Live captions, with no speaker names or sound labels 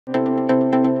I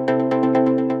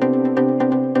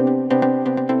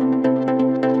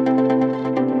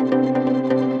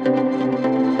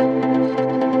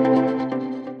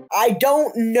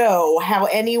don't know how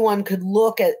anyone could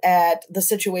look at the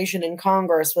situation in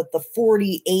Congress with the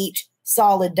 48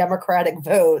 solid Democratic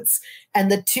votes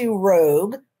and the 2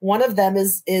 rogue. One of them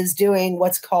is doing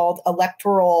what's called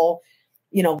electoral,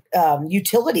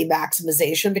 utility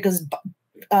maximization, because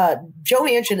Joe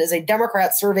Manchin is a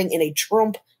Democrat serving in a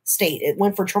Trump state. It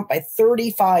went for Trump by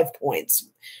 35 points.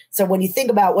 So when you think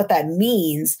about what that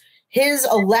means, his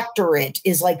electorate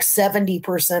is like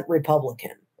 70%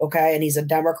 Republican. Okay. And he's a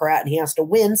Democrat and he has to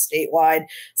win statewide.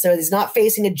 So he's not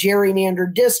facing a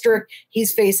gerrymandered district.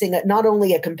 He's facing not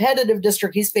only a competitive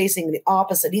district, he's facing the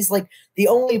opposite. He's like the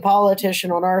only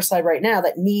politician on our side right now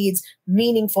that needs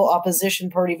meaningful opposition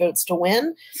party votes to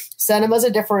win. Sinema's a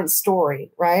different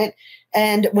story, right?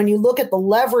 And when you look at the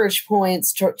leverage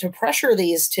points to pressure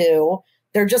these two,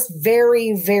 they're just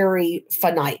very, very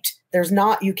finite. There's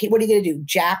not, what are you going to do?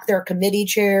 Jack their committee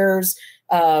chairs?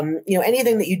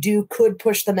 Anything that you do could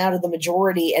push them out of the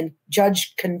majority, and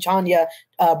Judge Ketanji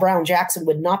Brown Jackson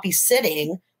would not be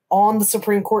sitting on the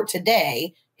Supreme Court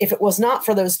today if it was not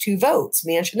for those 2 votes,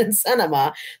 Manchin and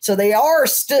Sinema. So they are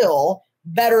still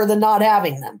better than not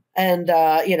having them. And,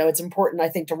 it's important, I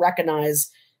think, to recognize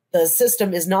the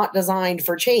system is not designed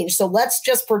for change. So let's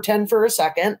just pretend for a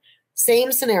second,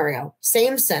 same scenario,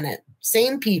 same Senate,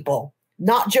 same people,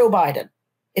 not Joe Biden.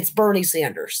 It's Bernie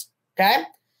Sanders. Okay.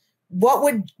 What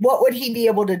would he be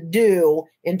able to do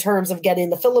in terms of getting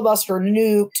the filibuster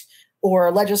nuked or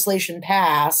legislation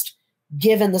passed,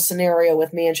 given the scenario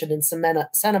with Manchin and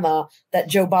Sinema that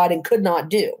Joe Biden could not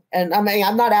do? And I mean,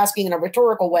 I'm not asking in a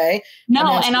rhetorical way.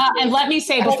 No, and let me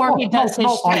say before he does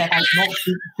his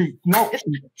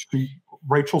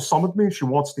Rachel summoned me. She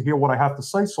wants to hear what I have to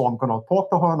say, so I'm going to talk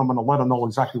to her and I'm going to let her know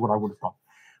exactly what I would have done.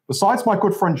 Besides my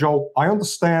good friend Joe, I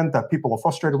understand that people are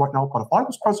frustrated right now, but if I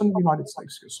was president of the United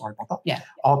States, sorry about that. Yeah.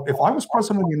 If I was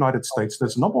president of the United States,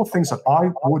 there's a number of things that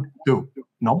I would do.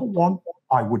 Number one,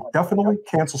 I would definitely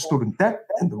cancel student debt.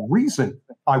 And the reason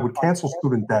I would cancel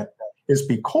student debt is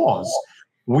because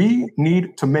we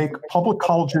need to make public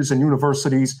colleges and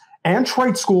universities and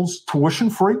trade schools tuition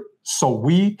free so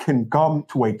we can come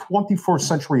to a 21st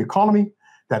century economy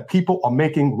that people are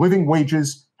making living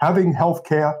wages, having health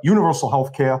care, universal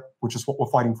health care, which is what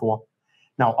we're fighting for.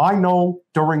 Now, I know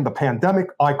during the pandemic,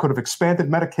 I could have expanded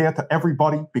Medicare to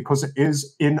everybody because it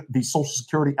is in the Social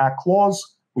Security Act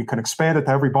clause. We can expand it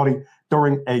to everybody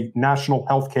during a national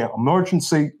health care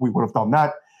emergency. We would have done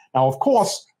that. Now, of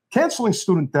course, canceling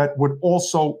student debt would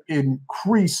also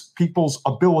increase people's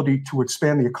ability to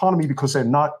expand the economy because they're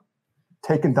not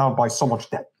taken down by so much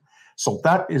debt. So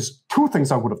that is 2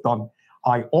 things I would have done.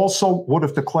 I also would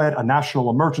have declared a national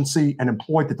emergency and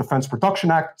employed the Defense Production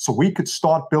Act so we could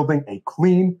start building a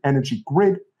clean energy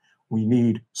grid. We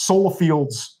need solar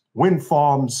fields, wind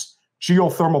farms,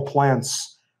 geothermal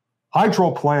plants,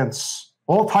 hydro plants,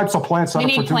 all types of plants that are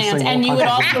producing. Plants, and you would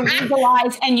also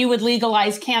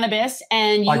legalize cannabis,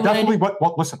 and you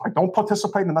listen, I don't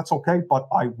participate, and that's okay, but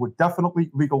I would definitely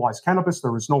legalize cannabis.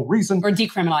 There is no reason. Or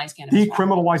decriminalize cannabis.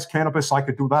 Decriminalize cannabis. I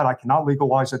could do that. I cannot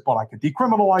legalize it, but I could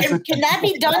decriminalize it. Can that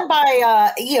be done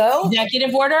by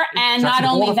executive order? And not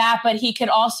only that, but he could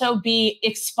also be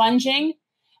expunging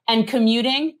and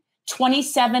commuting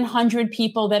 2,700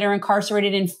 people that are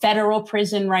incarcerated in federal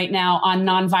prison right now on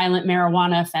nonviolent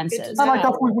marijuana offenses. And I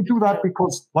definitely would do that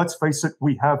because, let's face it,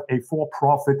 we have a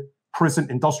for-profit prison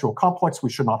industrial complex. We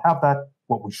should not have that.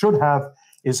 What we should have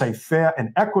is a fair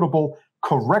and equitable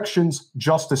corrections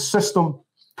justice system.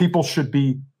 People should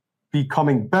be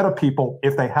becoming better people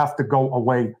if they have to go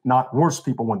away, not worse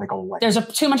people when they go away. There's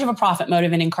too much of a profit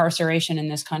motive in incarceration in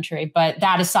this country. But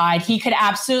that aside, he could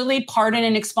absolutely pardon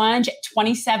and expunge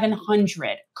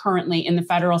 2,700 currently in the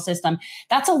federal system.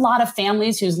 That's a lot of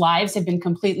families whose lives have been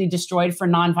completely destroyed for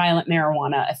nonviolent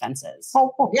marijuana offenses.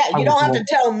 Yeah, you don't have to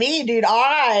tell me, dude.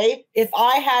 If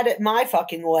I had it my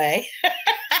fucking way,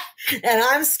 and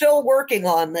I'm still working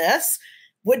on this,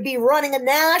 would be running a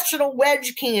national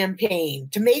wedge campaign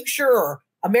to make sure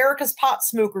America's pot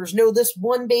smokers know this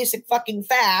one basic fucking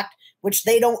fact, which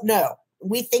they don't know.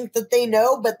 We think that they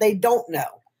know, but they don't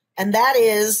know. And that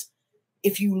is,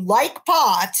 if you like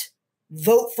pot,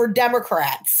 vote for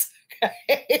Democrats.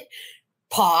 Okay?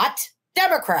 Pot,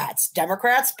 Democrats.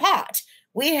 Democrats, pot.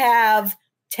 We have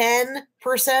 10%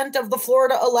 of the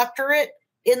Florida electorate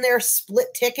in their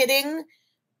split ticketing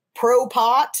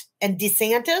pro-pot and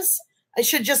DeSantis. It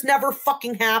should just never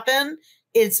fucking happen.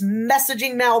 It's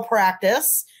messaging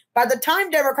malpractice. By the time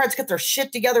Democrats get their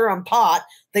shit together on pot,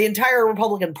 the entire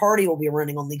Republican Party will be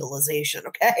running on legalization,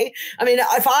 okay? I mean,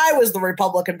 if I was the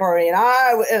Republican Party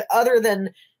and other than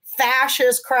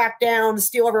fascist crackdown,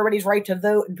 steal everybody's right to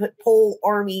vote and put poll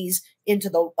armies into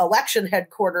the election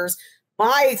headquarters,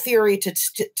 my theory to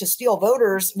steal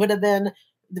voters would have been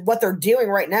what they're doing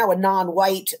right now with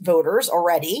non-white voters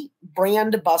already,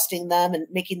 brand busting them and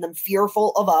making them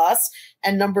fearful of us.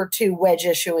 And number two, wedge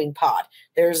issuing pot.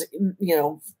 There's,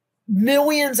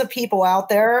 millions of people out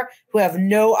there who have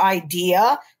no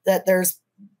idea that there's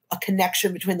a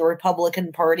connection between the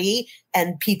Republican Party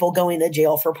and people going to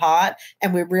jail for pot.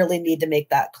 And we really need to make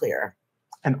that clear.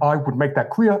 And I would make that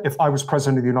clear if I was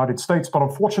president of the United States. But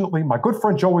unfortunately, my good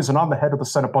friend Joe isn't on the head of the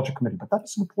Senate Budget Committee. But that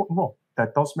is an important role.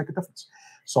 That does make a difference.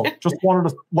 So just wanted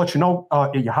to let you know,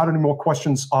 if you had any more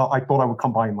questions, I thought I would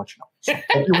come by and let you know. So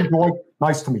hope you enjoyed.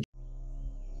 Nice to meet you.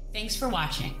 Thanks for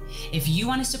watching. If you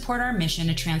want to support our mission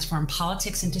to transform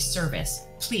politics into service,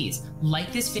 please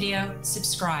like this video,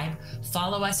 subscribe,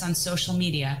 follow us on social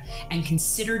media, and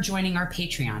consider joining our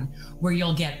Patreon, where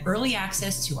you'll get early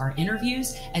access to our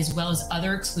interviews as well as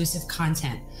other exclusive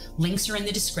content. Links are in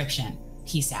the description.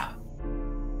 Peace out.